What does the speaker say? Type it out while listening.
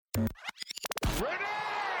Ready! World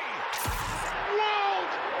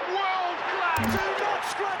class! Do not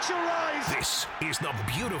scratch your eyes! This is the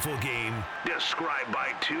beautiful game described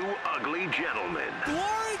by two ugly gentlemen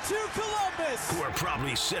Glory to Columbus! who are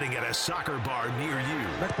probably sitting at a soccer bar near you.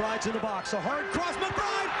 McBride's in the box, a hard cross,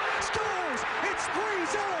 McBride scores! It's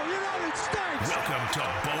 3-0 United States! Welcome to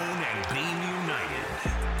Bone and Beam United.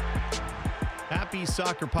 Happy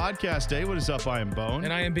Soccer Podcast Day. What is up? I am Bone.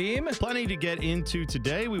 And I am Beam. Plenty to get into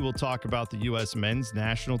today. We will talk about the U.S. men's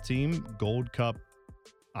national team. Gold Cup,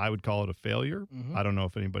 I would call it a failure. I don't know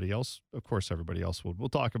if anybody else, of course everybody else would. We'll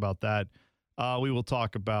talk about that. We will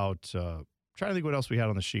talk about, trying to think what else we had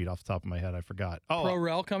on the sheet off the top of my head. I forgot. Oh, Pro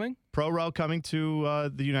Rel coming? Pro Rel coming to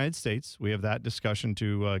the United States. We have that discussion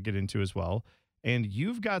to get into as well. And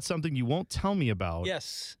you've got something you won't tell me about.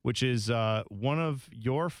 Yes. Which is one of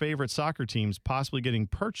your favorite soccer teams possibly getting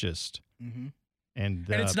purchased. And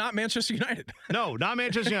it's not Manchester United. No, not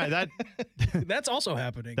Manchester United. That's also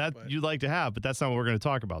happening. That you'd like to have, but that's not what we're going to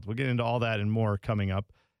talk about. We'll get into all that and more coming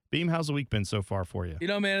up. Beam, how's the week been so far for you? You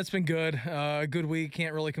know, man, it's been good. Good week.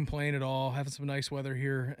 Can't really complain at all. Having some nice weather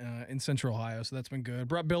here in Central Ohio, so that's been good.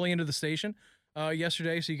 Brought Billy into the station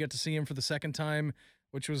yesterday, so you get to see him for the second time,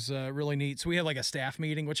 which was really neat. So we had like a staff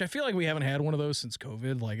meeting, which I feel like we haven't had one of those since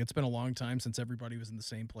COVID. Like it's been a long time since everybody was in the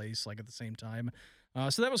same place, like at the same time.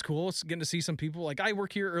 So that was cool. It's getting to see some people. Like I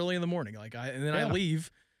work here early in the morning, and then I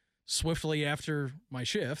leave swiftly after my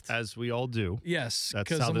shift, as we all do. Yes, that's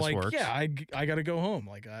because how I'm this like, works. yeah, I got to go home.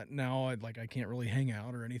 Like now, I can't really hang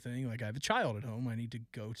out or anything. Like I have a child at home I need to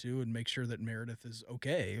go to and make sure that Meredith is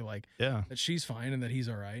okay. Like that she's fine and that he's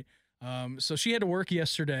all right. So she had to work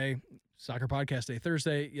yesterday. Soccer Podcast Day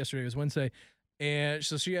Thursday. Yesterday was Wednesday, and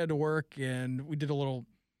so she had to work, and we did a little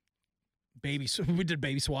baby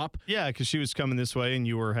swap. Yeah, because she was coming this way and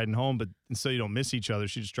you were heading home, but so you don't miss each other,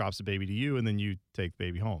 she just drops the baby to you, and then you take the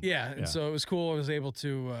baby home. Yeah, and so it was cool. I was able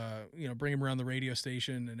to bring him around the radio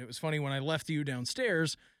station, and it was funny when I left you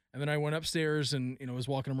downstairs, and then I went upstairs and was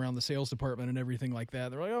walking around the sales department and everything like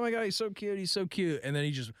that. They're like, "Oh my God, he's so cute," and then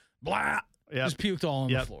he just blah. Yep. Just puked all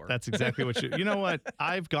on the floor. That's exactly what you know what?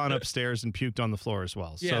 I've gone upstairs and puked on the floor as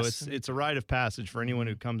well. Yes. So it's a rite of passage for anyone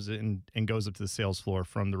who comes in and goes up to the sales floor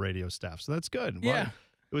from the radio staff. So that's good. Yeah. Well,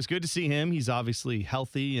 it was good to see him. He's obviously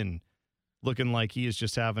healthy and looking like he is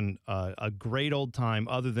just having a great old time,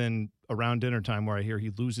 other than around dinner time where I hear he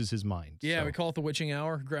loses his mind. Yeah, so. we call it the witching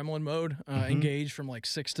hour, gremlin mode, engaged from like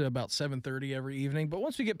 6 to about 7:30 every evening. But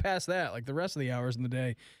once we get past that, like the rest of the hours in the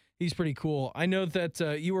day, he's pretty cool. I know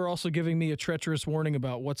that you were also giving me a treacherous warning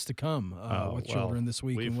about what's to come with children this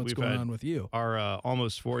week and what's going on with you. Our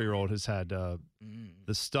almost 4-year-old has had the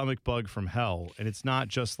stomach bug from hell, and it's not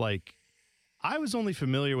just like I was only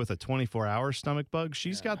familiar with a 24-hour stomach bug.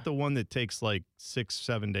 She's got the one that takes like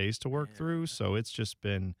 6-7 days to work through, so it's just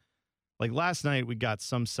been like last night we got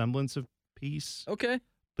some semblance of peace. Okay.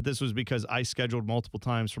 But this was because I scheduled multiple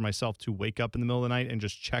times for myself to wake up in the middle of the night and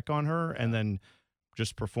just check on her and then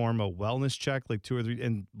just perform a wellness check, like 2 or 3,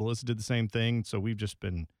 and Melissa did the same thing. So we've just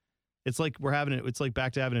been, it's like we're having it. It's like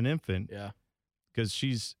back to having an infant. Yeah. Because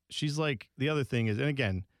she's like, the other thing is, and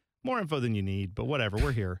again, more info than you need, but whatever,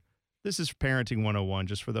 we're here. This is Parenting 101,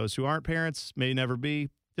 just for those who aren't parents, may never be,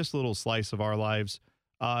 just a little slice of our lives.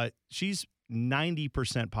 She's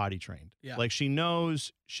 90% potty trained. Yeah. Like she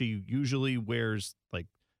knows, she usually wears like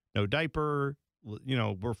no diaper.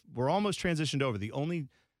 We're almost transitioned over.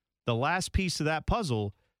 The last piece of that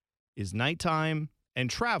puzzle is nighttime and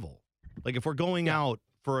travel. Like if we're going out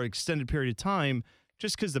for an extended period of time,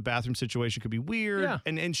 just because the bathroom situation could be weird. Yeah.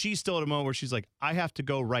 And she's still at a moment where she's like, I have to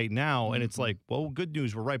go right now. And it's like, well, good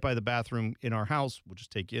news. We're right by the bathroom in our house. We'll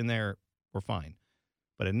just take you in there. We're fine.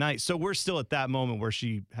 But at night, so we're still at that moment where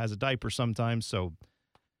she has a diaper sometimes. So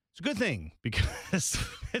it's a good thing because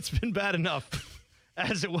it's been bad enough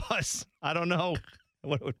as it was. I don't know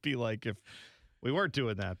what it would be like if we weren't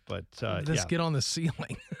doing that, but Let's get on the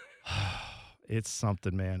ceiling. It's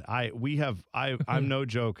something, man. I'm no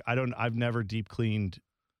joke. I've never deep cleaned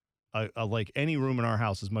like any room in our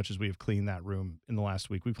house as much as we have cleaned that room in the last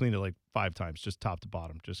week. We've cleaned it like 5 times, just top to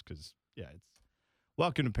bottom, just because. Yeah, it's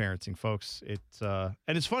welcome to parenting, folks. And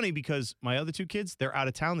it's funny because my other 2 kids, they're out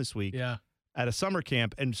of town this week. Yeah. At a summer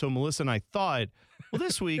camp, and so Melissa and I thought, well,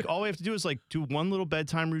 this week all we have to do is like do one little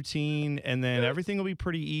bedtime routine, and then everything will be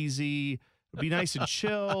pretty easy. It'll be nice and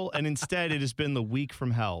chill. And instead, it has been the week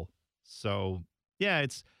from hell. So, yeah,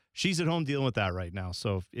 she's at home dealing with that right now.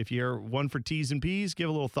 So if you're one for T's and P's, give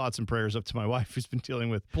a little thoughts and prayers up to my wife who's been dealing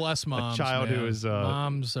with Bless moms, a child man. who is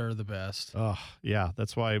moms are the best. Oh, yeah.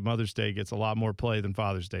 That's why Mother's Day gets a lot more play than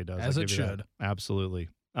Father's Day does. As I'll it give you should. that. Absolutely.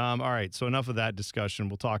 All right, so enough of that discussion.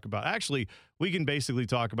 We'll talk about, actually, we can basically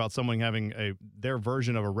talk about someone having their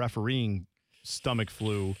version of a refereeing stomach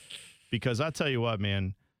flu, because I tell you what,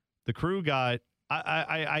 man, the Crew got,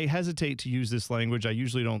 I hesitate to use this language. I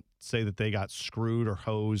usually don't say that they got screwed or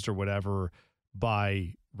hosed or whatever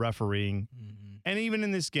by refereeing. Mm-hmm. And even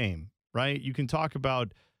in this game, right, you can talk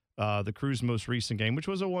about the Crew's most recent game, which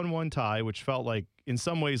was a 1-1 tie, which felt like, in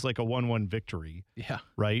some ways, like a 1-1 victory. Yeah.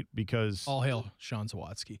 Right? Because all hail Sean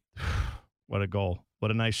Zawatsky. What a goal.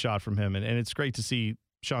 What a nice shot from him. And it's great to see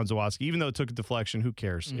Sean Zawatsky, even though it took a deflection, who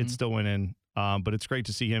cares? Mm-hmm. It still went in. But it's great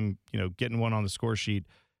to see him, getting one on the score sheet.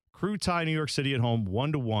 Crew tie New York City at home,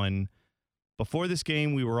 1-1. Before this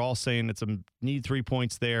game, we were all saying need 3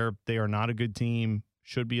 points there. They are not a good team.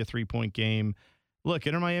 Should be a 3-point game. Look,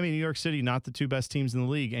 Inter Miami, New York City, not the two best teams in the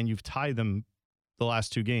league, and you've tied them the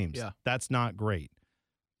last two games. Yeah. That's not great.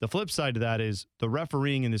 The flip side to that is the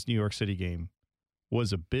refereeing in this New York City game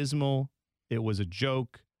was abysmal. It was a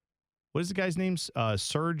joke. What is the guy's name?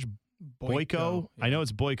 Serhiy Boyko. Yeah. I know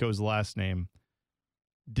it's Boyko's last name.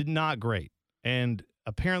 Did not great. And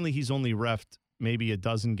apparently he's only reffed maybe a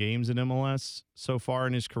dozen games in MLS so far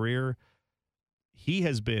in his career. He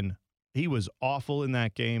was awful in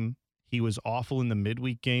that game. He was awful in the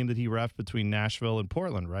midweek game that he reffed between Nashville and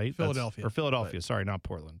Portland, right? Philadelphia. Right. Sorry, not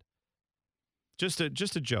Portland. Just a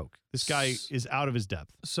joke. This guy is out of his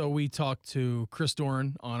depth. So we talked to Chris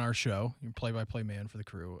Doran on our show, your play-by-play man for the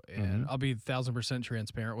Crew, and I'll be 1,000%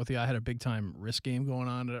 transparent with you. I had a big-time risk game going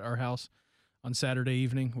on at our house on Saturday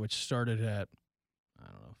evening, which started at,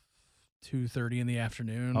 2:30 in the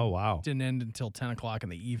afternoon. Oh, wow. Didn't end until 10 o'clock in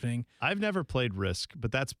the evening. I've never played Risk,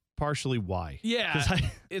 but that's partially why. Yeah.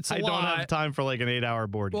 Because I don't have time for like an 8-hour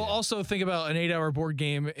board game. Well, also think about an 8-hour board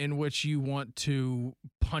game in which you want to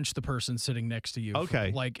punch the person sitting next to you.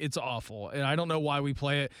 Okay. It's awful. And I don't know why we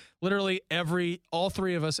play it. Literally all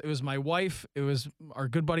three of us, it was my wife, it was our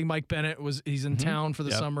good buddy Mike Bennett, he's in town for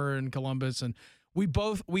the summer in Columbus, and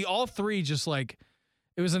we all three just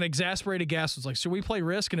it was an exasperated gas. It was like, should we play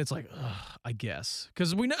Risk? And it's like, I guess.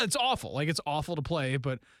 Because we know it's awful. It's awful to play,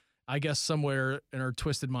 but I guess somewhere in our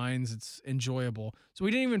twisted minds, it's enjoyable. So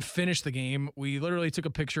we didn't even finish the game. We literally took a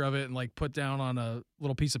picture of it and put down on a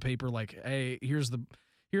little piece of paper, hey, here's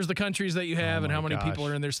the countries that you have and how many people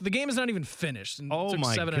are in there. So the game is not even finished. And it took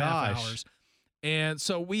 7.5 hours. And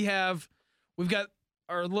so we've got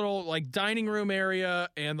our little dining room area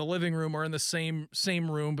and the living room are in the same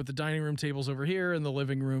room, but the dining room table's over here and the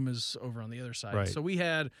living room is over on the other side. Right. So we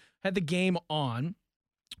had the game on.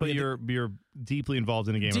 But you're deeply involved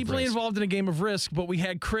in a game of Risk. Deeply involved in a game of Risk, but we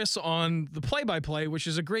had Chris on the play-by-play, which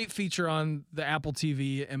is a great feature on the Apple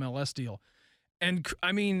TV MLS deal. And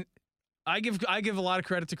I mean, I give a lot of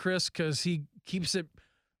credit to Chris because he keeps it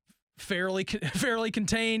fairly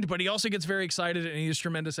contained, but he also gets very excited and he's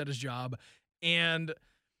tremendous at his job. And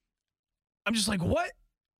I'm just like, what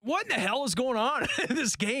in the hell is going on in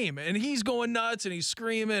this game? And he's going nuts and he's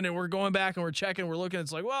screaming and we're going back and we're checking. We're looking.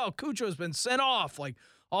 It's like, well, Cucho's been sent off.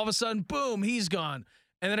 All of a sudden, boom, he's gone.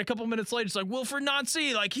 And then a couple minutes later, it's like Wilfried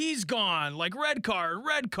Nancy, he's gone. Red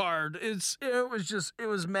card. It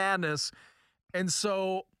was madness. And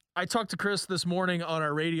so I talked to Chris this morning on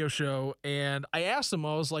our radio show and I asked him,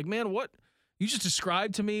 I was like, man, what? You just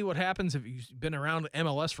described to me what happens if you've been around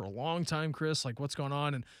MLS for a long time, Chris. What's going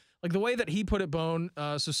on? And the way that he put it, Bone.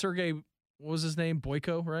 So Serhiy, what was his name?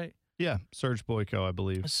 Boyko, right? Yeah, Serhiy Boyko, I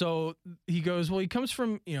believe. So he goes, well, he comes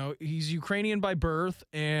from, he's Ukrainian by birth,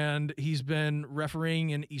 and he's been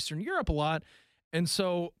refereeing in Eastern Europe a lot. And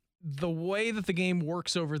so the way that the game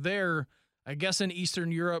works over there, I guess in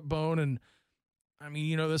Eastern Europe, Bone, and I mean,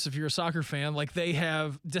 you know this if you're a soccer fan, they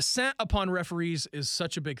have dissent upon referees is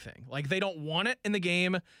such a big thing. They don't want it in the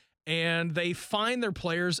game, and they fine their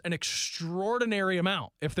players an extraordinary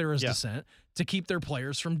amount if there is dissent to keep their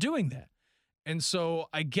players from doing that. And so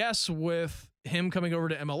I guess with him coming over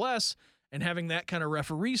to MLS and having that kind of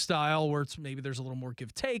referee style where maybe there's a little more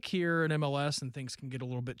give take here in MLS and things can get a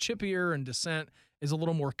little bit chippier and dissent is a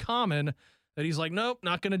little more common, that he's like, nope,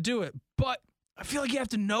 not going to do it. But I feel like you have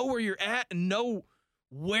to know where you're at and know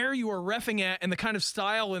where you are reffing at and the kind of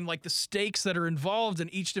style and the stakes that are involved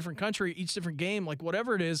in each different country, each different game,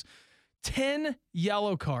 whatever it is. 10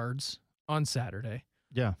 yellow cards on Saturday.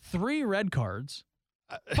 Yeah. 3 red cards.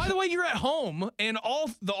 By the way, you're at home, and all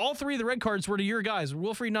 3 of the red cards were to your guys.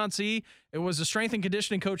 Wilfried Nancy, it was a strength and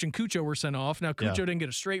conditioning coach, and Cucho were sent off. Now, Cucho didn't get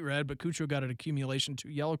a straight red, but Cucho got an accumulation 2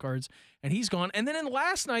 yellow cards, and he's gone. And then in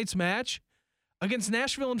last night's match against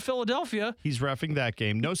Nashville and Philadelphia, he's reffing that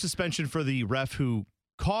game. No suspension for the ref who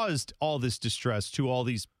caused all this distress to all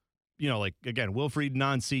these, like, again, Wilfried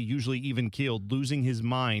Nancy, usually even-keeled, losing his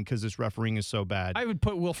mind because this refereeing is so bad. I would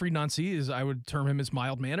put Wilfried Nancy I would term him as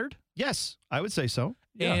mild-mannered. Yes, I would say so.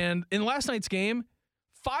 Yeah. And in last night's game,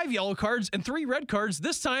 5 yellow cards and 3 red cards.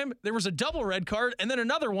 This time, there was a double red card and then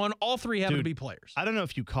another one. All 3 happened to be players. I don't know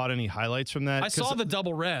if you caught any highlights from that. I saw the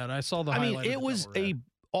double red. I saw the highlight. It was a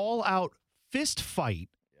all-out fist fight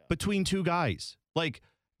between 2 guys. Like,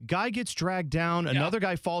 guy gets dragged down, another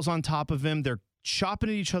guy falls on top of him. They're chopping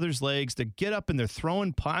at each other's legs. They get up and they're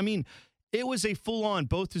throwing. It was a full-on,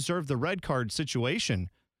 both deserve the red card situation.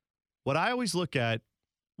 What I always look at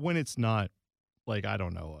when it's not, like, I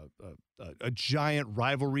don't know, a giant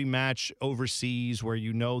rivalry match overseas where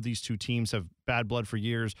these 2 teams have bad blood for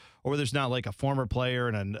years, or where there's not like a former player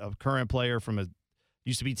and a current player from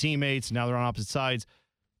used to be teammates, now they're on opposite sides.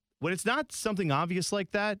 When it's not something obvious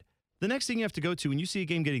like that, the next thing you have to go to when you see a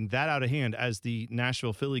game getting that out of hand, as the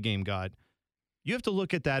Nashville-Philly game got, you have to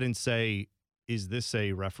look at that and say, is this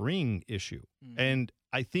a refereeing issue? Mm-hmm. And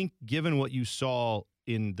I think given what you saw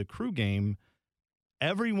in the Crew game,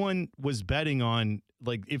 everyone was betting on,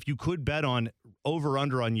 like, if you could bet on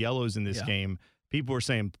over-under on yellows in this game, people were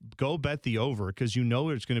saying, go bet the over because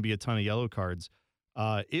there's going to be a ton of yellow cards.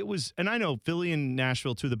 And I know Philly and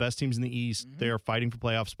Nashville, 2 of the best teams in the East, they are fighting for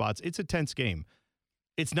playoff spots. It's a tense game.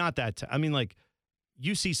 It's not that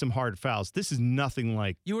you see some hard fouls. This is nothing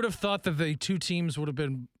like. You would have thought that the 2 teams would have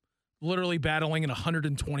been literally battling in a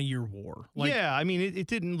 120-year war. It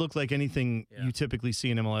didn't look like anything you typically see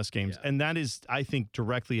in MLS games. Yeah. And that is, I think,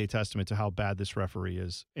 directly a testament to how bad this referee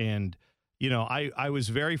is. And, I was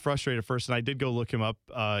very frustrated at first, and I did go look him up,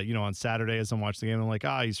 on Saturday as I'm watching the game. I'm like,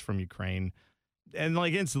 he's from Ukraine. And,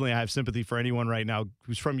 like, instantly I have sympathy for anyone right now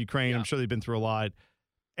who's from Ukraine. Yeah. I'm sure they've been through a lot.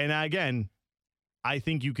 And, again, I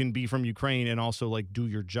think you can be from Ukraine and also, like, do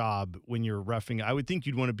your job when you're reffing. I would think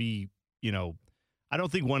you'd want to be, I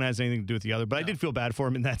don't think one has anything to do with the other, but I did feel bad for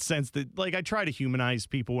him in that sense that, like, I try to humanize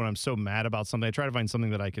people when I'm so mad about something. I try to find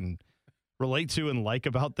something that I can relate to and like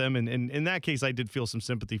about them. And in that case, I did feel some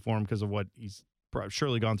sympathy for him because of what he's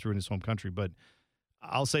surely gone through in his home country. But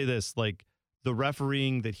I'll say this, like, the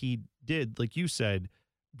refereeing that he did, like you said,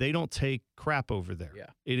 they don't take crap over there.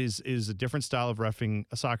 Yeah. It is a different style of reffing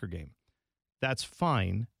a soccer game. That's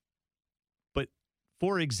fine. But,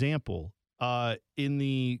 for example, in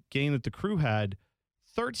the game that the Crew had,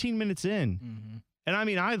 13 minutes in, and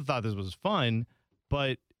I thought this was fun,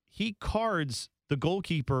 but he cards the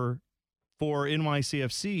goalkeeper for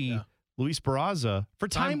NYCFC, Luis Barraza, for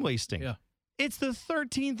time wasting. Yeah. It's the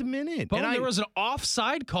 13th minute. But there was an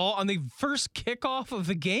offside call on the first kickoff of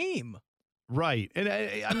the game. Right.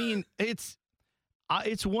 And it's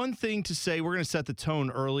one thing to say we're going to set the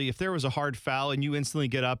tone early. If there was a hard foul and you instantly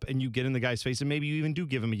get up and you get in the guy's face and maybe you even do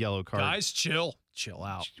give him a yellow card. Guys, chill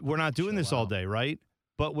out. We're not doing this all day, right?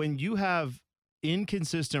 But when you have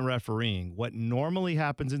inconsistent refereeing, what normally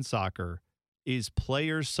happens in soccer is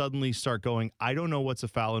players suddenly start going, I don't know what's a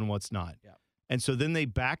foul and what's not. Yeah. And so then they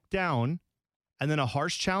back down, and then a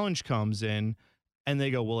harsh challenge comes in, and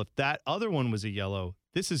they go, well, if that other one was a yellow,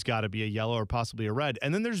 this has got to be a yellow or possibly a red.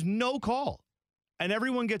 And then there's no call. And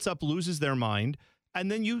everyone gets up, loses their mind,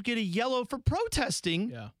 and then you get a yellow for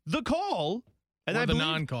protesting the call. And or the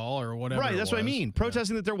non-call or whatever. Right, that's what I mean.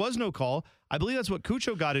 Protesting that there was no call. I believe that's what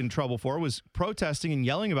Cucho got in trouble for, was protesting and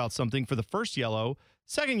yelling about something for the first yellow.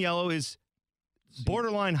 Second yellow is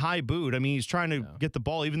borderline high boot. I mean, he's trying to get the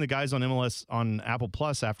ball. Even the guys on MLS, on Apple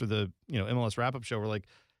Plus after the MLS wrap-up show were like,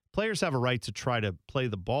 players have a right to try to play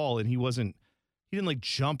the ball, and he didn't like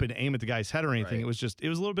jump and aim at the guy's head or anything. Right. It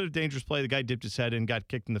was a little bit of dangerous play. The guy dipped his head in, got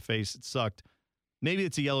kicked in the face. It sucked. Maybe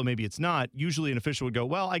it's a yellow, maybe it's not. Usually an official would go,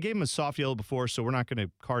 well, I gave him a soft yellow before, so we're not going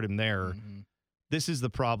to card him there. Mm-hmm. This is the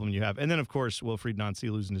problem you have. And then, of course, Wilfried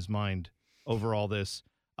Nancy losing his mind over all this.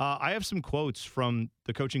 I have some quotes from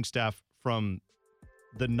the coaching staff from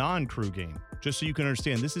the non-Crew game, just so you can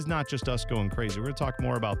understand. This is not just us going crazy. We're going to talk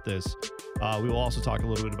more about this. We will also talk a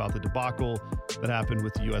little bit about the debacle that happened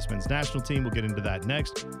with the U.S. men's national team. We'll get into that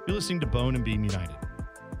next. You're listening to Bone and Beam United.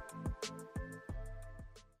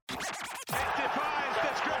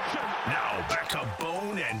 Now back to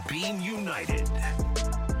Bone and Beam United.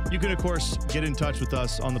 You can, of course, get in touch with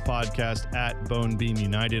us on the podcast at Bone Beam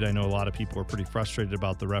United. I know a lot of people are pretty frustrated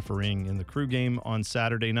about the refereeing in the Crew game on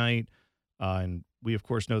Saturday night. And we, of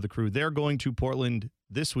course, know the Crew. They're going to Portland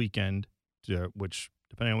this weekend, which,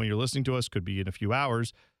 depending on when you're listening to us, could be in a few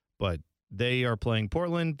hours. But they are playing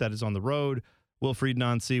Portland. That is on the road. Wilfried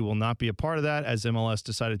Nancy will not be a part of that, as MLS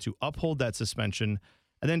decided to uphold that suspension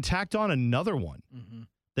and then tacked on another one. Mm-hmm.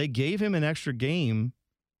 They gave him an extra game,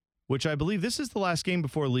 which I believe this is the last game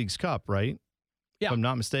before League's Cup, right? Yeah. If I'm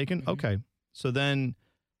not mistaken. Mm-hmm. Okay. So then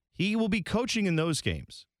He will be coaching in those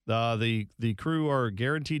games. The Crew are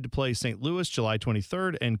guaranteed to play St. Louis July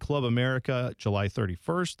 23rd and Club America July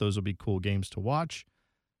 31st. Those will be cool games to watch.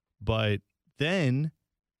 But then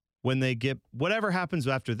when they get whatever happens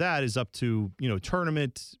after that is up to,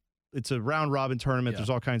 tournament. It's a round robin tournament. Yeah. There's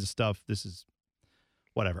all kinds of stuff. This is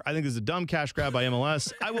whatever. I think this is a dumb cash grab by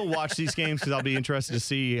MLS. I will watch these games because I'll be interested to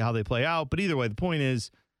see how they play out. But either way, the point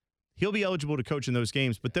is he'll be eligible to coach in those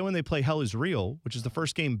games. But then when they play Hell is Real, which is the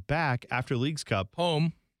first game back after Leagues Cup.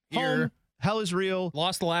 Home. Hell is Real.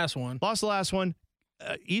 Lost the last one.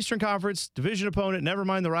 Eastern Conference, division opponent, never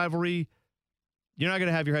mind the rivalry. You're not going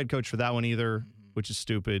to have your head coach for that one either, which is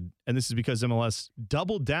stupid. And this is because MLS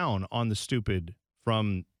doubled down on the stupid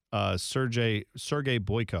from Serhiy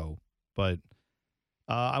Boyko. But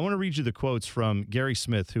I want to read you the quotes from Gary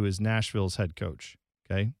Smith, who is Nashville's head coach.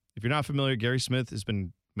 Okay? If you're not familiar, Gary Smith has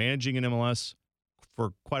been managing in MLS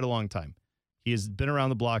for quite a long time. He has been around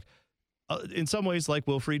the block. In some ways, like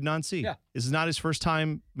Wilfried Nancy. Yeah. This is not his first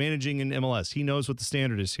time managing in MLS. He knows what the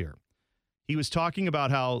standard is here. He was talking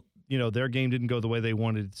about how, their game didn't go the way they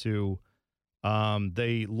wanted it to.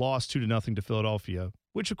 They lost 2-0 to Philadelphia,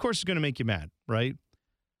 which, of course, is going to make you mad, right?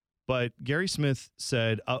 But Gary Smith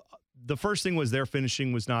said the first thing was their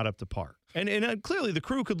finishing was not up to par. And clearly the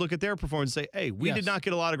Crew could look at their performance and say, hey, we did not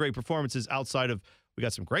get a lot of great performances outside of we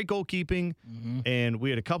got some great goalkeeping, and we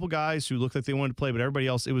had a couple guys who looked like they wanted to play, but everybody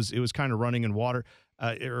else, it was kind of running in water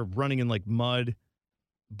or running in like mud.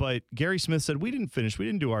 But Gary Smith said, we didn't finish. We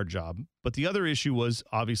didn't do our job. But the other issue was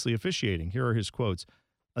obviously officiating. Here are his quotes.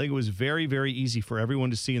 I think it was very, very easy for everyone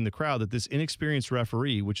to see in the crowd that this inexperienced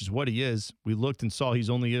referee, which is what he is, we looked and saw he's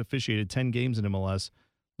only officiated 10 games in MLS,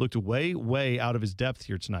 looked way, way out of his depth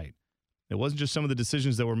here tonight. It wasn't just some of the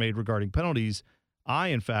decisions that were made regarding penalties. I,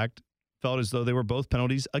 in fact, felt as though they were both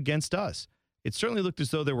penalties against us. It certainly looked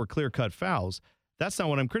as though there were clear-cut fouls. That's not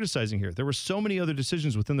what I'm criticizing here. There were so many other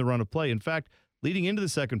decisions within the run of play. In fact, leading into the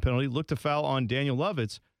second penalty, looked to foul on Daniel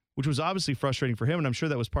Lovitz, which was obviously frustrating for him, and I'm sure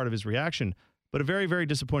that was part of his reaction, but a very, very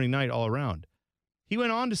disappointing night all around. He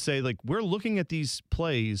went on to say, we're looking at these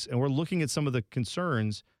plays, and we're looking at some of the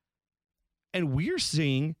concerns, and we're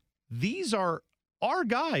seeing these are our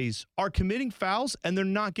guys are committing fouls, and they're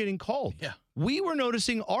not getting called. Yeah. We were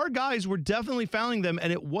noticing our guys were definitely fouling them,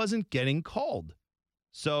 and it wasn't getting called.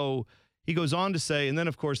 So he goes on to say, and then,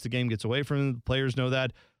 of course, the game gets away from him. The players know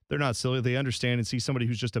that. They're not silly. They understand and see somebody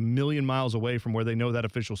who's just a million miles away from where they know that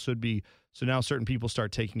official should be. So now certain people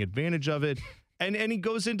start taking advantage of it. And he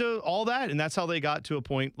goes into all that, and that's how they got to a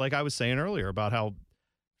point, like I was saying earlier, about how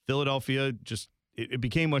Philadelphia just it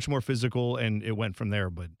became much more physical, and it went from there.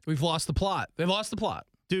 But we've lost the plot. They've lost the plot.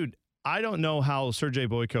 Dude, I don't know how Serhiy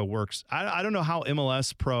Boyko works. I don't know how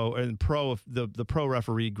MLS Pro and the pro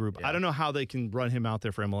referee group. Yeah. I don't know how they can run him out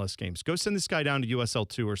there for MLS games. Go send this guy down to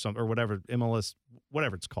USL2 or something or whatever MLS,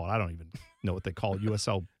 whatever it's called. I don't even know what they call it.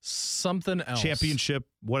 USL something else. Championship,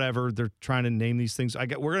 whatever they're trying to name these things.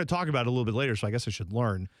 We're going to talk about it a little bit later, so I guess I should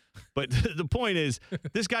learn. But the point is,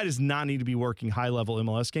 this guy does not need to be working high level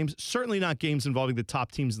MLS games. Certainly not games involving the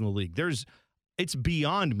top teams in the league. It's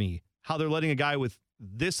beyond me how they're letting a guy with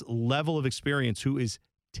this level of experience who is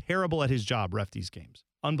terrible at his job ref these games.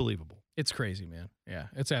 Unbelievable. It's crazy, man. Yeah,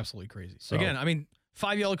 it's absolutely crazy. So, again,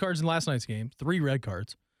 5 yellow cards in last night's game, 3 red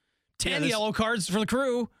cards, 10 yellow cards for the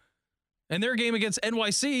Crew and their game against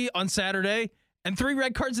NYC on Saturday, and 3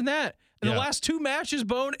 red cards in that. And the last 2 matches,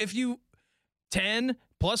 Bone, if you 10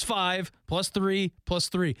 plus 5 plus 3 plus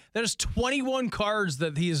 3, that is 21 cards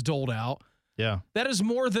that he has doled out. Yeah. That is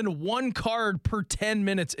more than 1 card per 10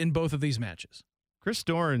 minutes in both of these matches. Chris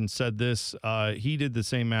Doran said this. He did the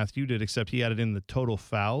same math you did, except he added in the total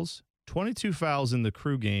fouls. 22 fouls in the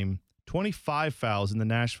Crew game, 25 fouls in the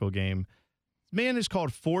Nashville game. Man has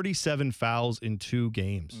called 47 fouls in 2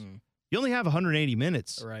 games. You only have 180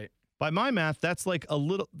 minutes. Right. By my math, that's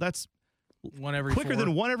that's one every quicker 4.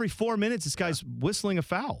 than 1 every 4 minutes. This guy's whistling a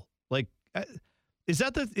foul. Is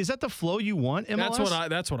that the flow you want, MLS?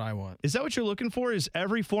 That's what I want. Is that what you're looking for? Is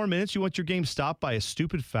every 4 minutes you want your game stopped by a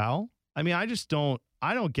stupid foul? I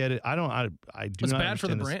don't get it. I do not. It's bad for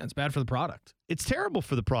the brand. It's bad for the product. It's terrible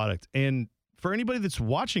for the product. And for anybody that's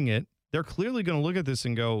watching it, they're clearly going to look at this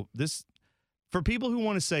and go, for people who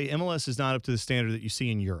want to say MLS is not up to the standard that you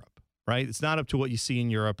see in Europe, right? It's not up to what you see in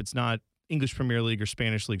Europe. It's not English Premier League or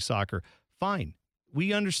Spanish League soccer. Fine.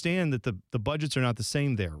 We understand that the budgets are not the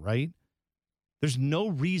same there, right? There's no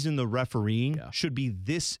reason the refereeing should be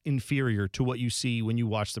this inferior to what you see when you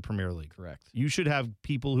watch the Premier League. Correct. You should have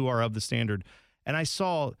people who are of the standard. And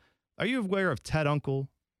are you aware of Ted Uncle?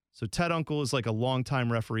 So Ted Uncle is like a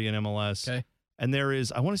longtime referee in MLS. Okay. And there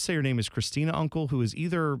is, I want to say her name is Christina Uncle, who is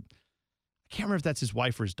either, I can't remember if that's his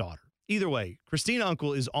wife or his daughter. Either way, Christina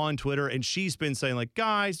Uncle is on Twitter, and she's been saying, like,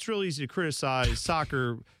 guys, it's really easy to criticize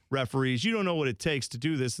soccer referees. You don't know what it takes to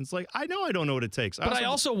do this. And it's like, I know I don't know what it takes. But I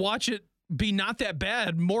also watch it be not that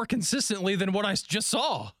bad more consistently than what I just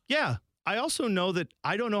saw. Yeah. I also know that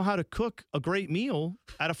I don't know how to cook a great meal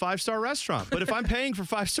at a 5-star restaurant. But if I'm paying for a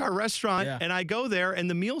 5-star restaurant and I go there and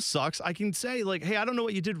the meal sucks, I can say, like, hey, I don't know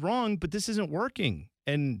what you did wrong, but this isn't working.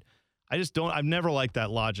 And I just don't, I've never liked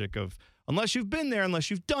that logic of, unless you've been there,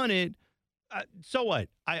 unless you've done it, so what?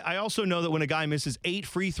 I also know that when a guy misses 8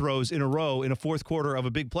 free throws in a row in a fourth quarter of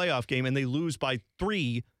a big playoff game and they lose by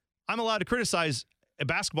 3, I'm allowed to criticize a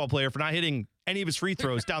basketball player for not hitting any of his free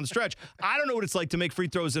throws down the stretch. I don't know what it's like to make free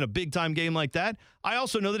throws in a big-time game like that. I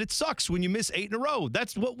also know that it sucks when you miss 8 in a row.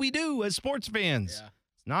 That's what we do as sports fans. Yeah.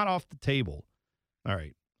 It's not off the table. All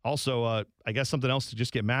right. Also, I guess something else to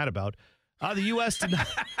just get mad about. The U.S. did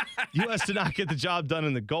not get the job done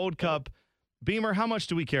in the Gold Cup. Beamer, how much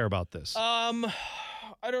do we care about this? I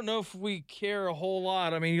don't know if we care a whole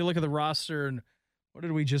lot. I mean, you look at the roster, and what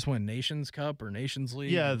did we just win? Nations Cup or Nations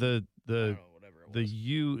League? Yeah, the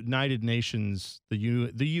United Nations, the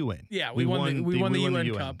UN. Yeah, we won the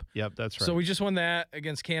UN Cup. Yep, that's right. So we just won that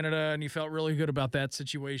against Canada, and you felt really good about that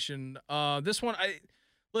situation. This one,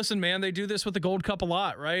 listen, man, they do this with the Gold Cup a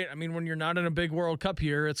lot, right? I mean, when you're not in a big World Cup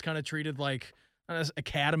here, it's kind of treated like,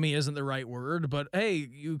 academy isn't the right word, but hey,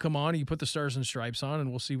 you come on, you put the stars and stripes on, and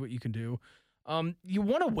we'll see what you can do. You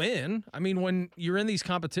want to win. I mean, when you're in these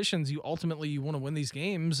competitions, you want to win these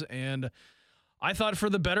games, and I thought for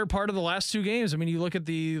the better part of the last 2 games, I mean, you look at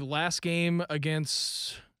the last game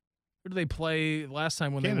against, who did they play last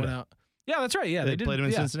time when Canada. they went out? Yeah, that's right. Yeah, they played them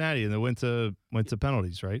in Cincinnati, and they went to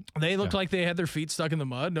penalties, right? They looked like they had their feet stuck in the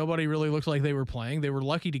mud. Nobody really looked like they were playing. They were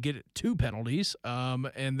lucky to get 2 penalties,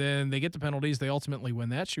 and then they get the penalties. They ultimately win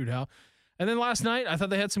that shootout. And then last night, I thought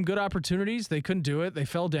they had some good opportunities. They couldn't do it. They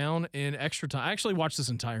fell down in extra time. I actually watched this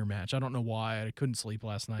entire match. I don't know why. I couldn't sleep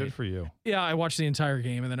last night. Good for you. Yeah, I watched the entire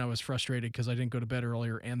game, and then I was frustrated because I didn't go to bed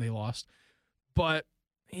earlier, and they lost. But,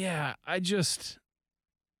 yeah, I just...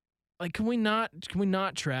 Like, can we not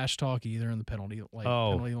trash talk either in the penalty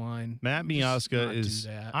line? Matt Miazga is.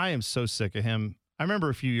 I am so sick of him. I remember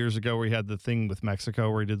a few years ago where he had the thing with Mexico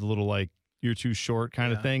where he did the little like you're too short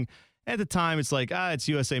kind of thing. At the time, it's like it's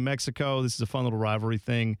USA Mexico. This is a fun little rivalry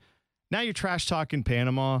thing. Now you're trash talking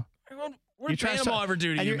Panama. What did Panama ever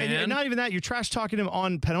do to you, man? And not even that. You're trash talking him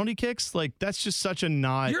on penalty kicks. Like that's just such a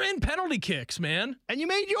not. You're in penalty kicks, man, and you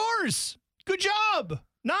made yours. Good job.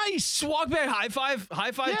 Nice. Just walk back, high five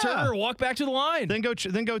Turner, walk back to the line. Then go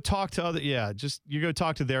talk to other. Yeah, just you go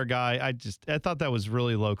talk to their guy. I thought that was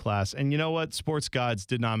really low class. And you know what? Sports gods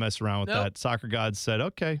did not mess around with that. Soccer gods said,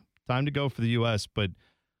 okay, time to go for the U.S. But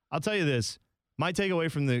I'll tell you this: my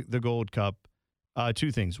takeaway from the Gold Cup,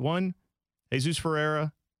 2 things. One, Jesus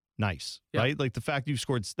Ferreira, nice, right? Like the fact you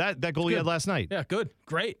scored that goal you had last night. Yeah, good,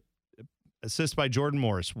 great. Assist by Jordan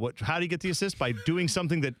Morris. How did he get the assist? By doing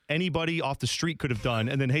something that anybody off the street could have done,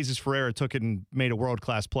 and then Jesus Ferreira took it and made a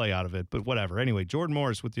world-class play out of it. But whatever. Anyway, Jordan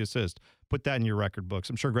Morris with the assist. Put that in your record books.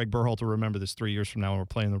 I'm sure Greg Berhalter will remember this 3 years from now when we're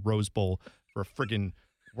playing the Rose Bowl for a friggin'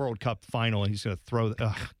 World Cup final, and he's going to throw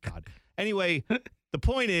oh, God. Anyway, the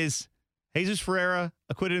point is, Jesus Ferreira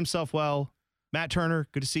acquitted himself well. Matt Turner,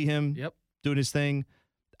 good to see him doing his thing.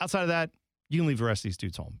 Outside of that, you can leave the rest of these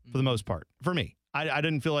dudes home for the most part. For me. I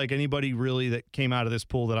didn't feel like anybody really that came out of this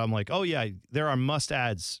pool that I'm like, oh, yeah, there are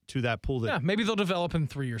must-adds to that pool. That maybe they'll develop in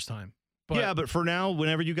 3 years' time. But for now,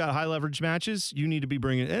 whenever you got high-leverage matches, you need to be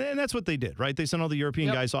bringing – and that's what they did, right? They sent all the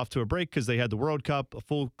European guys off to a break because they had the World Cup, a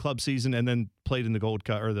full club season, and then played in the Gold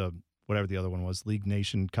Cup or the whatever the other one was, League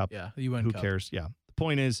Nation Cup. Yeah, the UN Who Cup. cares? Yeah. The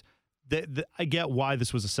point is I get why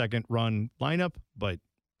this was a second-run lineup, but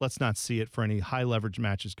let's not see it for any high-leverage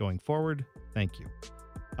matches going forward. Thank you.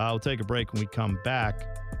 I'll take a break when we come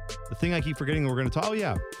back. The thing I keep forgetting we're going to talk,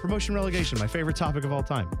 promotion relegation, my favorite topic of all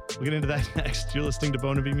time. We'll get into that next. You're listening to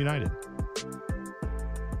Bone and Beam United.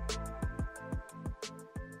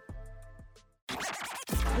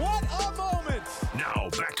 What a moment! Now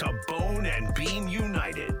back to Bone and Beam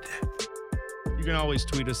United. You can always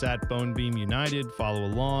tweet us at Bone Beam United. Follow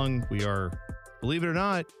along. We are, believe it or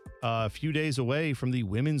not, a few days away from the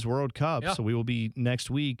Women's World Cup. So we will be next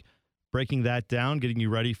week breaking that down, getting you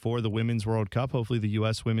ready for the Women's World Cup. Hopefully the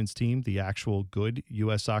U.S. women's team, the actual good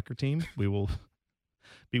U.S. soccer team. We will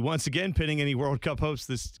be once again pitting any World Cup hopes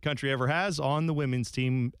this country ever has on the women's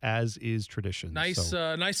team, as is tradition. Nice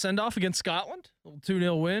send-off against Scotland. A little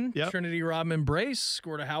 2-0 win. Yep. Trinity Rodman brace.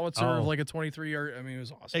 Scored a howitzer of like a 23-yard. I mean, it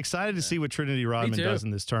was awesome. Excited to see what Trinity Rodman does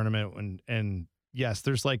in this tournament. And yes,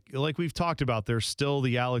 there's like we've talked about, there's still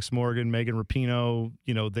the Alex Morgan, Megan Rapinoe,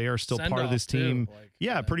 they are still part of this team.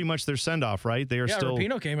 Pretty much their send-off, right? They are still.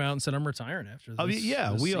 Rapinoe came out and said, I'm retiring after this,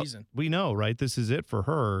 this season. We know, right? This is it for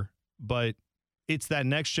her, but it's that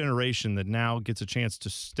next generation that now gets a chance to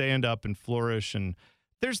stand up and flourish. And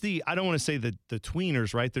there's I don't want to say the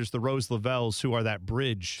tweeners, right? There's the Rose Lavells who are that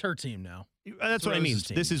bridge. It's her team now. That's what I mean.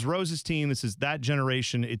 This is Rose's team. This is that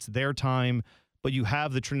generation. It's their time. But you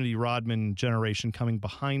have the Trinity Rodman generation coming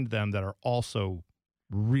behind them that are also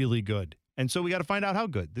really good. And so we got to find out how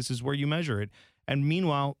good. This is where you measure it. And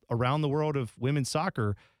meanwhile, around the world of women's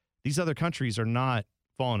soccer, these other countries are not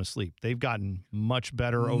falling asleep. They've gotten much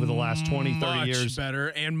better over the last 20, 30 years. Much better,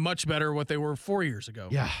 and much better what they were 4 years ago.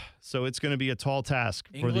 Yeah. So it's going to be a tall task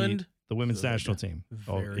for the women's national team.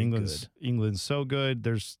 England's so good.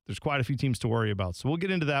 There's quite a few teams to worry about. So we'll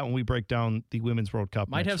get into that when we break down the Women's World Cup.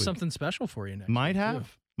 Might have something special for you next week.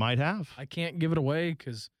 Might have. I can't give it away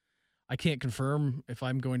because I can't confirm if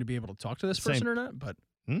I'm going to be able to talk to this person or not. But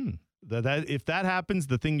if that happens,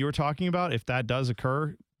 the thing you're talking about, if that does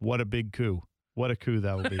occur, what a big coup. What a coup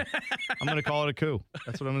that will be. I'm going to call it a coup.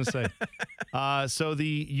 That's what I'm going to say. So the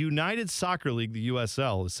United Soccer League, the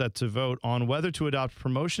USL, is set to vote on whether to adopt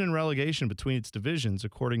promotion and relegation between its divisions,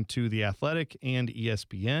 according to The Athletic and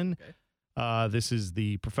ESPN. Okay. This is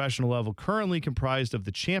the professional level currently comprised of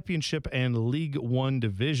the Championship and League One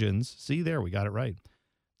divisions. See there, we got it right.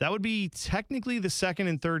 That would be technically the second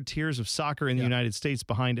and third tiers of soccer in the United States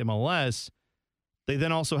behind MLS. They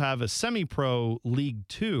then also have a semi-pro League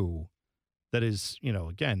Two that is,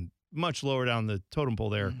 again, much lower down the totem pole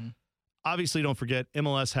there. Mm-hmm. Obviously, don't forget,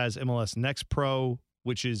 MLS has MLS Next Pro,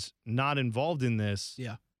 which is not involved in this.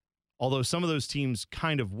 Yeah. Although some of those teams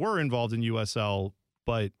kind of were involved in USL.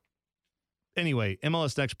 But anyway,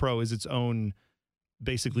 MLS Next Pro is its own,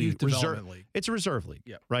 basically, reserve league. It's a reserve league,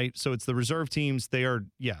 right? So it's the reserve teams. They are,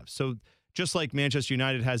 So just like Manchester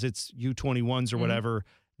United has its U21s or whatever,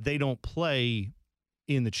 they don't play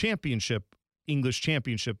in the championship, English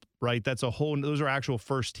championship, right? Those are actual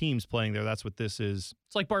first teams playing there. That's what this is.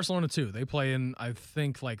 It's like Barcelona too. They play in, I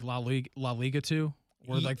think, like La Liga 2,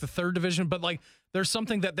 or like the third division, but like there's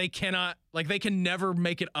something that they cannot, like they can never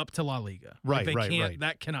make it up to La Liga. Right, right.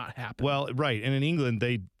 That cannot happen. Well, right. And in England,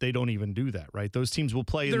 they don't even do that, right? Those teams will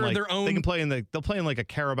play in their own. They can play they'll play in like a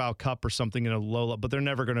Carabao Cup or something in a low, but they're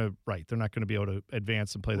never going to, they're not going to be able to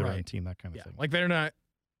advance and play their own team, that kind of thing. Like they're not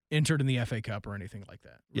entered in the FA Cup or anything like that.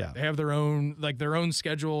 Right? Yeah. They have their own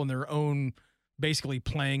schedule and their own basically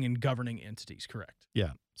playing and governing entities, correct? Yeah.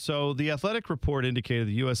 So the Athletic report indicated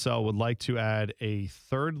the USL would like to add a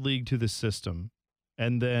third league to the system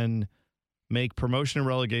and then make promotion and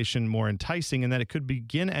relegation more enticing, and that it could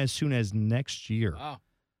begin as soon as next year. Wow.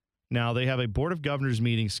 Now, they have a Board of Governors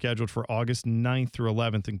meeting scheduled for August 9th through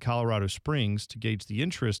 11th in Colorado Springs to gauge the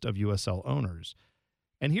interest of USL owners.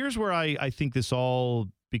 And here's where I think this all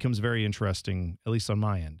becomes very interesting, at least on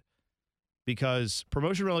my end, because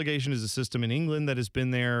promotion relegation is a system in England that has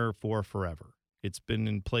been there for forever. It's been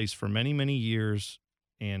in place for many, many years,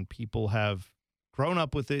 and people have grown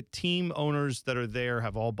up with it. Team owners that are there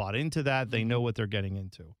have all bought into that. They know what they're getting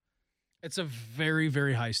into. It's a very,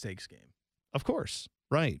 very high stakes game. Of course.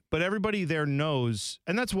 Right. But everybody there knows,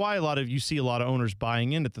 and that's why you see a lot of owners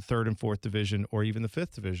buying in at the third and fourth division or even the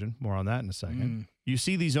fifth division. More on that in a second. You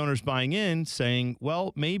see these owners buying in saying,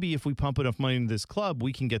 well, maybe if we pump enough money into this club,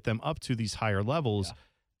 we can get them up to these higher levels. Yeah.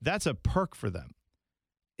 That's a perk for them.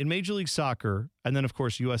 In Major League Soccer, and then, of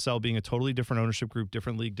course, USL being a totally different ownership group,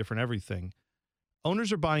 different league, different everything,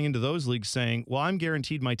 owners are buying into those leagues saying, well, I'm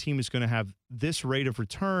guaranteed my team is going to have this rate of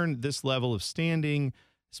return, this level of standing,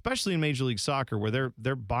 especially in Major League Soccer, where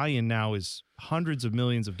their buy-in now is hundreds of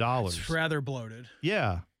millions of dollars. It's rather bloated.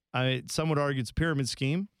 Yeah. Some would argue it's a pyramid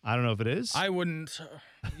scheme. I don't know if it is. I wouldn't.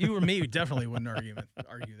 You or me definitely wouldn't argue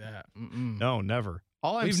that. Mm-mm. No, never.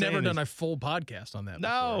 We've never done a full podcast on that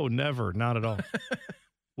No, before. Never. Not at all.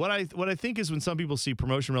 What I think is when some people see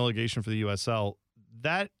promotion relegation for the USL,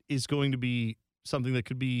 that is going to be something that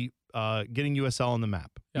could be getting USL on the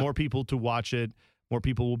map. Yeah. More people to watch it. More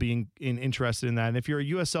people will be interested in that. And if you're a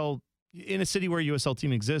USL in a city where a USL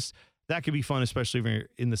team exists, that could be fun, especially if you're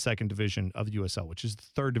in the second division of the USL, which is the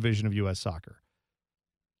third division of U.S. soccer.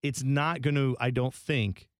 It's not going to, I don't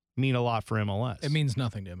think, mean a lot for MLS. It means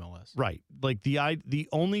nothing to MLS. Right. Like the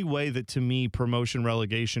only way that, to me, promotion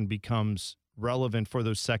relegation becomes relevant for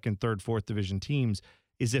those second, third, fourth division teams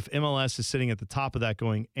is if MLS is sitting at the top of that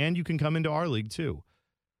going, and you can come into our league too,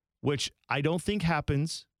 which I don't think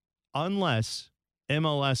happens unless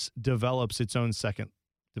MLS develops its own second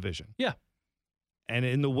division. Yeah. And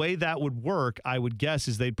in the way that would work, I would guess,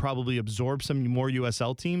 is they'd probably absorb some more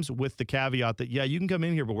USL teams with the caveat that, yeah, you can come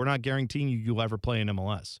in here, but we're not guaranteeing you'll ever play in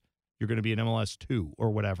MLS. You're going to be in MLS 2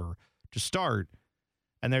 or whatever to start.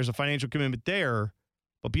 And there's a financial commitment there.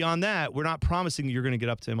 But beyond that, we're not promising you're going to get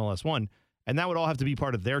up to MLS 1. And that would all have to be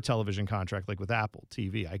part of their television contract, like with Apple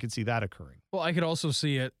TV. I could see that occurring. Well, I could also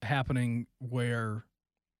see it happening where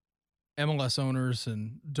MLS owners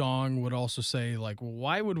and Dong would also say, like, well,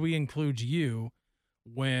 why would we include you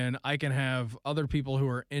when I can have other people who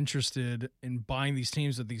are interested in buying these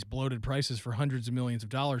teams at these bloated prices for hundreds of millions of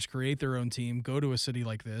dollars, create their own team, go to a city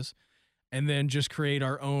like this, and then just create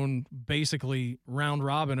our own basically round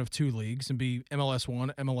robin of 2 leagues and be MLS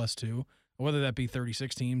 1, MLS 2, whether that be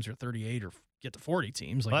 36 teams or 38 or get to 40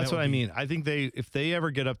 teams. Like, well, that's what I mean. I think if they ever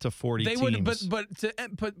get up to 40 teams. Would,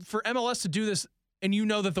 but for MLS to do this, and you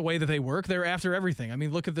know that the way that they work, they're after everything. I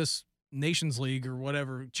mean, look at this Nations League or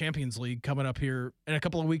whatever, Champions League coming up here in a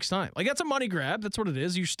couple of weeks' time. Like, that's a money grab. That's what it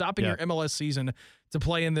is. You're stopping your MLS season to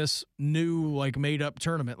play in this new, like, made-up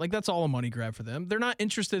tournament. Like, that's all a money grab for them. They're not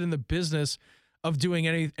interested in the business of doing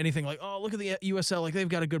anything like, oh, look at the USL. Like, they've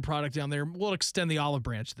got a good product down there. We'll extend the olive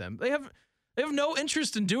branch to them. They have no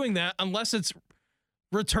interest in doing that unless it's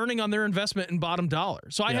returning on their investment in bottom dollar.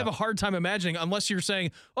 So I have a hard time imagining, unless you're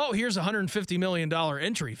saying, oh, here's a $150 million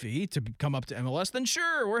entry fee to come up to MLS, then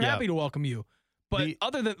sure, we're happy to welcome you. But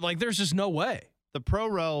other than, like, there's just no way. The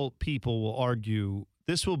pro-rel people will argue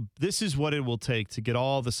this is what it will take to get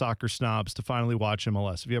all the soccer snobs to finally watch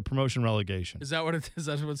MLS. If you have promotion relegation. Is that what it's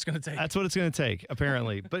going to take? That's what it's going to take,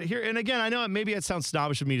 apparently. But here, and again, I know maybe it sounds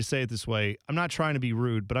snobbish of me to say it this way. I'm not trying to be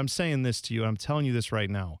rude, but I'm saying this to you, and I'm telling you this right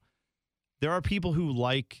now. There are people who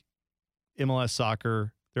like MLS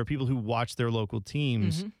soccer. There are people who watch their local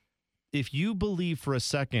teams. Mm-hmm. If you believe for a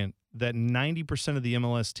second that 90% of the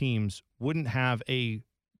MLS teams wouldn't have a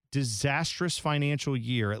disastrous financial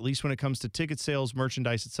year, at least when it comes to ticket sales,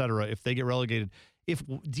 merchandise, et cetera, if they get relegated, if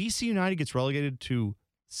DC United gets relegated to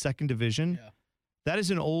second division, that is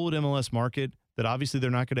an old MLS market that obviously they're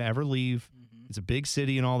not going to ever leave. Mm-hmm. It's a big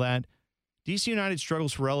city and all that. DC United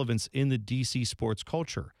struggles for relevance in the DC sports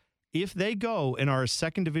culture. If they go and are a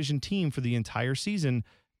second division team for the entire season,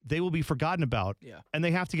 they will be forgotten about, and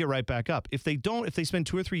they have to get right back up. If they don't, if they spend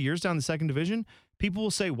 2 or 3 years down the second division, people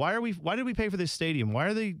will say, why did we pay for this stadium? Why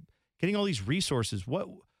are they getting all these resources?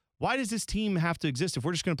 Why does this team have to exist if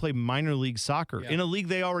we're just going to play minor league soccer in a league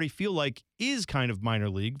they already feel like is kind of minor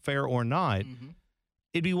league, fair or not? Mm-hmm.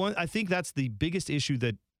 It'd be one. I think that's the biggest issue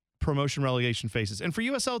that promotion relegation faces. And for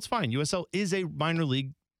USL, it's fine. USL is a minor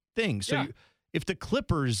league thing. So if the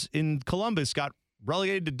Clippers in Columbus got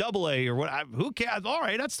relegated to AA or what, who cares? All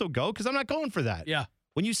right, I'd still go because I'm not going for that. Yeah.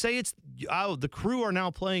 When you say the Crew are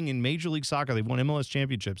now playing in Major League Soccer, they've won MLS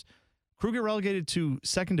championships. Crew get relegated to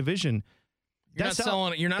second division. You're not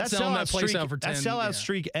selling that place out for 10. That sellout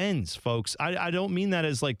streak ends, folks. I don't mean that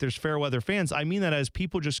as like there's fair weather fans. I mean that as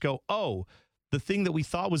people just go, oh, the thing that we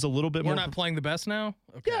thought was a little bit more. We're not playing the best now?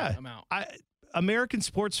 Okay, yeah. I'm out. American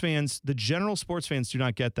sports fans, the general sports fans do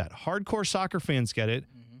not get that. Hardcore soccer fans get it,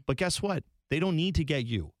 but guess what? They don't need to get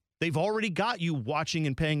you. They've already got you watching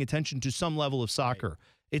and paying attention to some level of soccer. Right.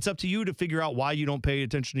 It's up to you to figure out why you don't pay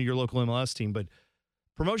attention to your local MLS team, but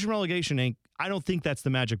promotion relegation I don't think that's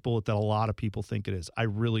the magic bullet that a lot of people think it is. I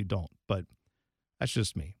really don't, but that's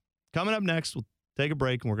just me. Coming up next, we'll take a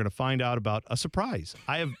break, and we're going to find out about a surprise.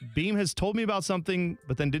 Beam has told me about something,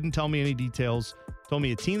 but then didn't tell me any details. Told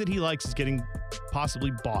me a team that he likes is getting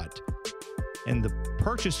possibly bought, and the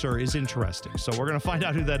purchaser is interesting. So we're going to find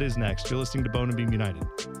out who that is next. You're listening to Bone and Beam United.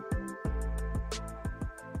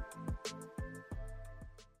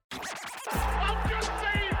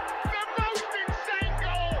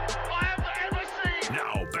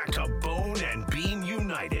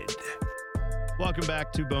 Welcome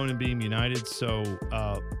back to Bone and Beam United. So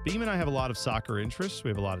Beam and I have a lot of soccer interests. We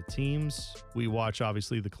have a lot of teams. We watch,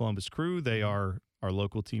 obviously, the Columbus Crew. They are our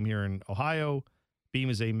local team here in Ohio. Beam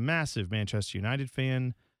is a massive Manchester United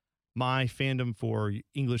fan. My fandom for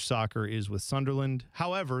English soccer is with Sunderland.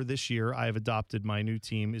 However, this year I have adopted my new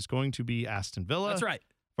team is going to be Aston Villa. That's right.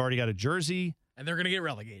 I've already got a jersey. And they're going to get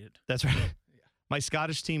relegated. That's right. Yeah. My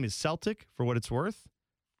Scottish team is Celtic, for what it's worth.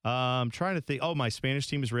 I'm trying to think. Oh, my Spanish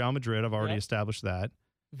team is Real Madrid. I've already established that.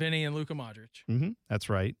 Vinny and Luka Modric. Mm-hmm. That's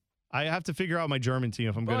right. I have to figure out my German team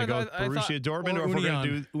if I'm going to go with Borussia Dortmund or if we're going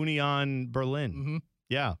to do Union Berlin. Mm-hmm.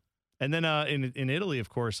 Yeah. And then in Italy, of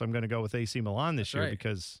course, I'm going to go with AC Milan this year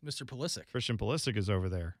because Mr. Pulisic. Christian Pulisic is over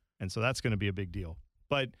there. And so that's going to be a big deal.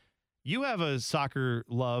 But you have a soccer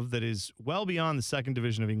love that is well beyond the second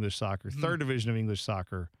division of English soccer, third division of English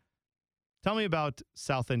soccer. Tell me about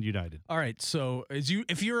Southend United. All right, so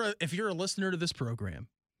if you're a listener to this program,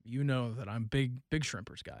 you know that I'm big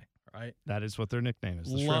Shrimpers guy. All right, That is what their nickname is.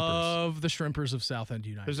 The Shrimpers. Love the Shrimpers of Southend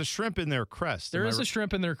United. There's a shrimp in their crest. There is a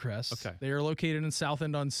shrimp in their crest. Okay. They are located in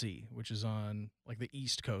Southend-on-Sea, which is on like the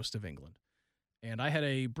east coast of England. And I had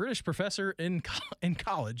a British professor in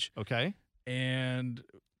college. Okay. And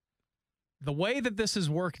the way that this has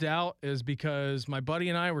worked out is because my buddy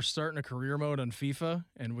and I were starting a career mode on FIFA,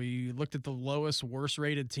 and we looked at the lowest,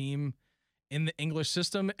 worst-rated team in the English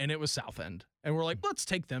system, and it was Southend. And we're like, let's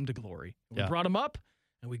take them to glory. We brought them up,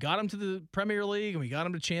 and we got them to the Premier League, and we got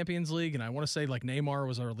them to Champions League, and I want to say, like, Neymar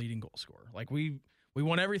was our leading goal scorer. Like, we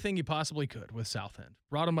won everything you possibly could with Southend.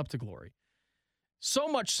 Brought them up to glory. So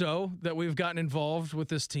much so that we've gotten involved with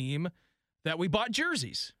this team that we bought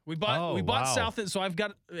jerseys. We bought Southend, so I've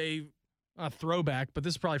got a throwback, but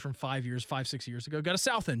this is probably from 5, 6 years ago. Got a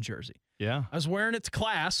Southend jersey. Yeah. I was wearing it to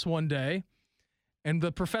class one day, and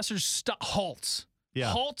the professor halts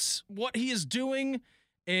what he is doing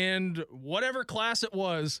and whatever class it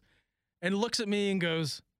was, and looks at me and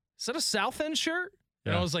goes, "Is that a Southend shirt?"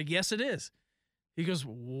 And I was like, "Yes, it is." He goes,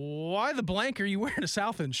 "Why the blank are you wearing a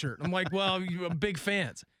Southend shirt?" I'm like, "Well, I'm big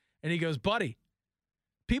fans." And he goes, "Buddy,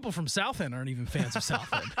 people from Southend aren't even fans of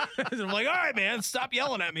Southend." And I'm like, "All right, man, stop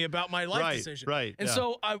yelling at me about my life decision." Right. And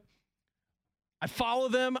so I follow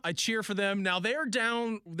them. I cheer for them. Now they're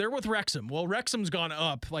with Wrexham. Well, Wrexham's gone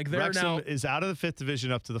up. Like Wrexham is out of the 5th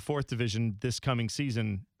division up to the 4th division this coming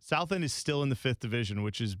season. Southend is still in the 5th division,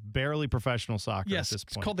 which is barely profestional soccer at this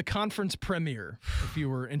point. It's called the Conference Premier. If you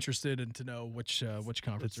were interested in to know which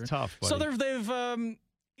conference. It's tough, buddy.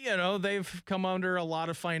 So they've come under a lot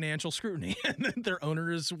of financial scrutiny, and their owner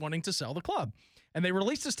is wanting to sell the club. And they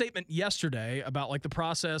released a statement yesterday about like the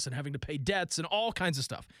process and having to pay debts and all kinds of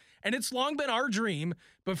stuff. And it's long been our dream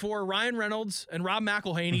before Ryan Reynolds and Rob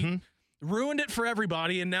McElhaney ruined it for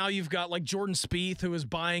everybody. And now you've got like Jordan Spieth, who is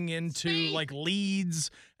buying into like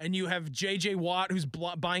Leeds, and you have JJ Watt, who's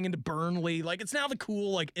buying into Burnley. Like, it's now the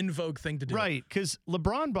cool, like, in vogue thing to do. Right, because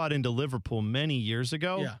LeBron bought into Liverpool many years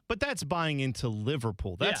ago, but that's buying into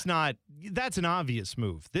Liverpool. That's that's an obvious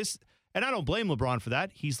move. And I don't blame LeBron for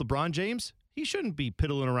that. He's LeBron James. He shouldn't be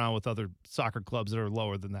piddling around with other soccer clubs that are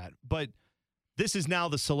lower than that. But this is now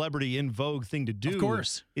the celebrity in vogue thing to do. Of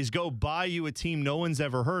course. Is go buy you a team no one's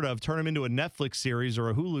ever heard of, turn them into a Netflix series or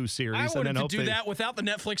a Hulu series. I wanted to do that without the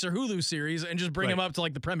Netflix or Hulu series and just bring them up to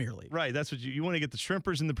like the Premier League. Right. That's what you want to get the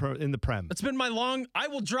Shrimpers in the Prem. It's been I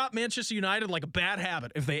will drop Manchester United like a bad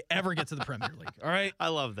habit if they ever get to the Premier League. All right. I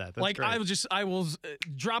love that. That's like great. I will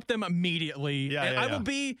drop them immediately. I will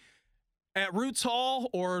be at Roots Hall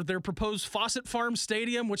or their proposed Fawcett Farm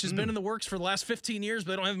Stadium, which has been in the works for the last 15 years,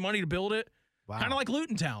 but they don't have the money to build it. Wow. Kind of like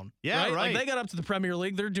Luton Town. Yeah, right. Like they got up to the Premier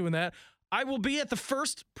League. They're doing that. I will be at the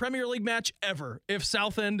first Premier League match ever if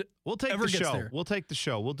Southend ever gets there. We'll take the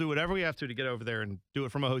show. We'll do whatever we have to get over there and do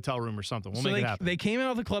it from a hotel room or something. We'll make it happen. They came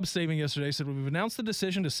out with a club statement yesterday, said, "We've announced the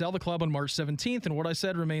decision to sell the club on March 17th, and what I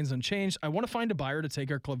said remains unchanged. I want to find a buyer to take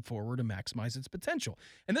our club forward and maximize its potential."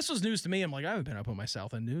 And this was news to me. I'm like, I haven't been up on my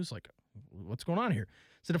Southend news. Like, what's going on here?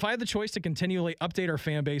 Said, if I had the choice to continually update our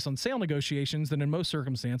fan base on sale negotiations, then in most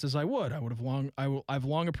circumstances I would. I've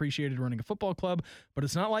long appreciated running a football club, but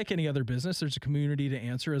it's not like any other business. There's a community to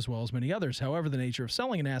answer as well as many others. However, the nature of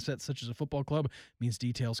selling an asset such as a football club means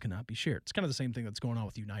details cannot be shared. It's kind of the same thing that's going on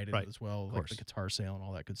with United as well, like the guitar sale and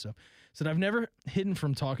all that good stuff. Said, I've never hidden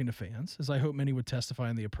from talking to fans, as I hope many would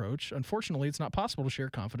testify in the approach. Unfortunately, it's not possible to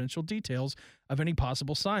share confidential details of any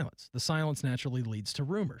possible silence. The silence naturally leads to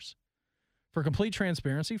rumors. For complete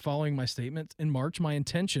transparency, following my statement in March, my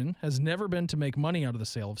intention has never been to make money out of the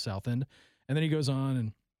sale of Southend. And then he goes on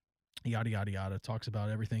and yada, yada, yada, talks about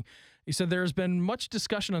everything. He said, there's been much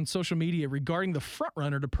discussion on social media regarding the front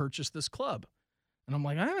runner to purchase this club. And I'm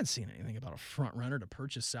like, I haven't seen anything about a front runner to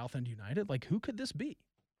purchase Southend United. Like, who could this be?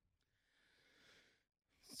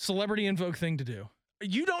 Celebrity in vogue thing to do.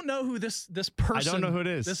 You don't know who this person. I don't know who it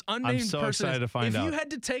is. This unnamed person. I'm so excited to find out. If you had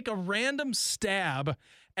to take a random stab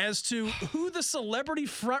as to who the celebrity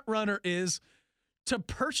front runner is to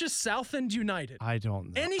purchase Southend United, I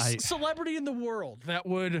don't know. Any celebrity in the world that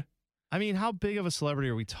would. I mean, how big of a celebrity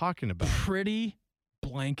are we talking about? Pretty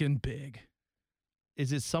blanking big.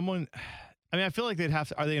 Is it someone? I mean, I feel like they'd have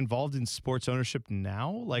to. Are they involved in sports ownership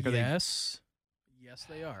now? Like, are they? Yes,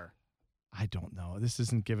 they are. I don't know. This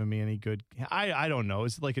isn't giving me any good. I don't know.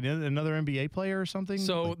 Is it like another NBA player or something?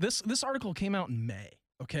 So like, this article came out in May.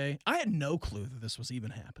 Okay, I had no clue that this was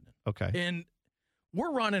even happening. Okay, and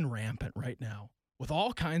we're running rampant right now with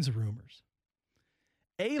all kinds of rumors.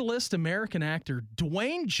 A-list American actor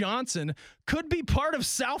Dwayne Johnson could be part of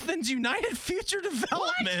Southend's United future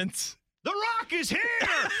development. The Rock is here!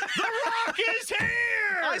 The Rock is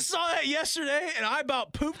here! I saw that yesterday, and I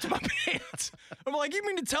about pooped my pants. I'm like, you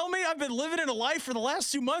mean to tell me I've been living in a life for the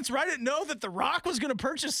last 2 months where I didn't know that The Rock was going to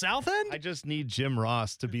purchase Southend? I just need Jim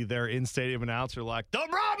Ross to be their in-stadium announcer like, the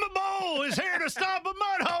Brahma Bowl is here to stop a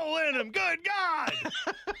mud hole in him. Good God!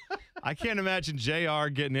 I can't imagine JR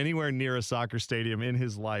getting anywhere near a soccer stadium in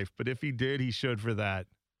his life, but if he did, he should for that.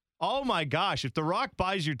 Oh, my gosh. If The Rock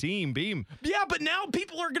buys your team, Beam. Yeah, but now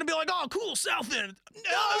people are going to be like, oh, cool, Southend.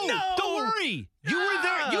 No. Don't worry. You were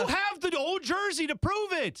there. You have the old jersey to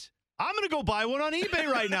prove it. I'm going to go buy one on eBay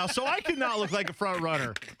right now so I can not look like a front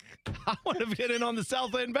runner. I want to get in on the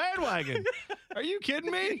Southend bandwagon. Are you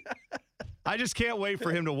kidding me? I just can't wait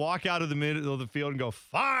for him to walk out of the middle of the field and go,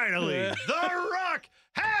 finally, The Rock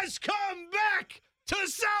has come back to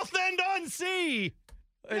Southend-on-Sea.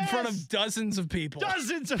 In front of dozens of people.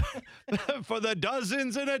 For the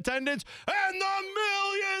dozens in attendance and the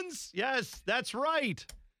millions. Yes, that's right.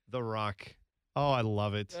 The Rock. Oh, I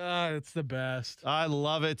love it. It's the best. I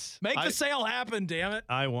love it. Make the sale happen, damn it.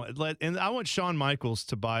 I want Shawn Michaels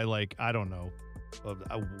to buy, like, I don't know,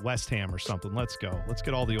 a West Ham or something. Let's go. Let's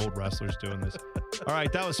get all the old wrestlers doing this. All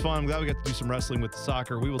right, that was fun. I'm glad we got to do some wrestling with the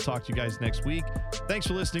soccer. We will talk to you guys next week. Thanks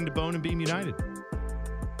for listening to Bone and Beam United.